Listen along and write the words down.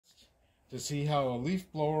to see how a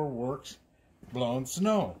leaf blower works blowing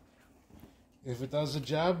snow. If it does the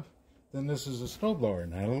job, then this is a snow blower,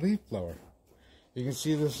 not a leaf blower. You can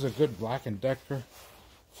see this is a good Black & Decker,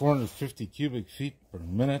 450 cubic feet per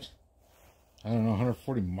minute. I don't know,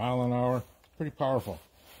 140 mile an hour. Pretty powerful.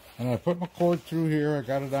 And I put my cord through here. I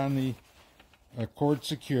got it on the cord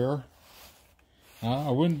secure.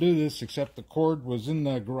 I wouldn't do this except the cord was in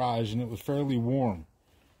the garage and it was fairly warm.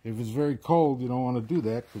 If it's very cold, you don't want to do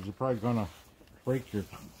that because you're probably going to break your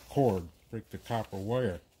cord, break the copper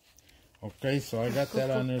wire. Okay, so I got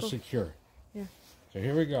that on there secure. Yeah. So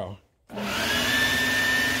here we go.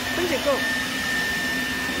 Go.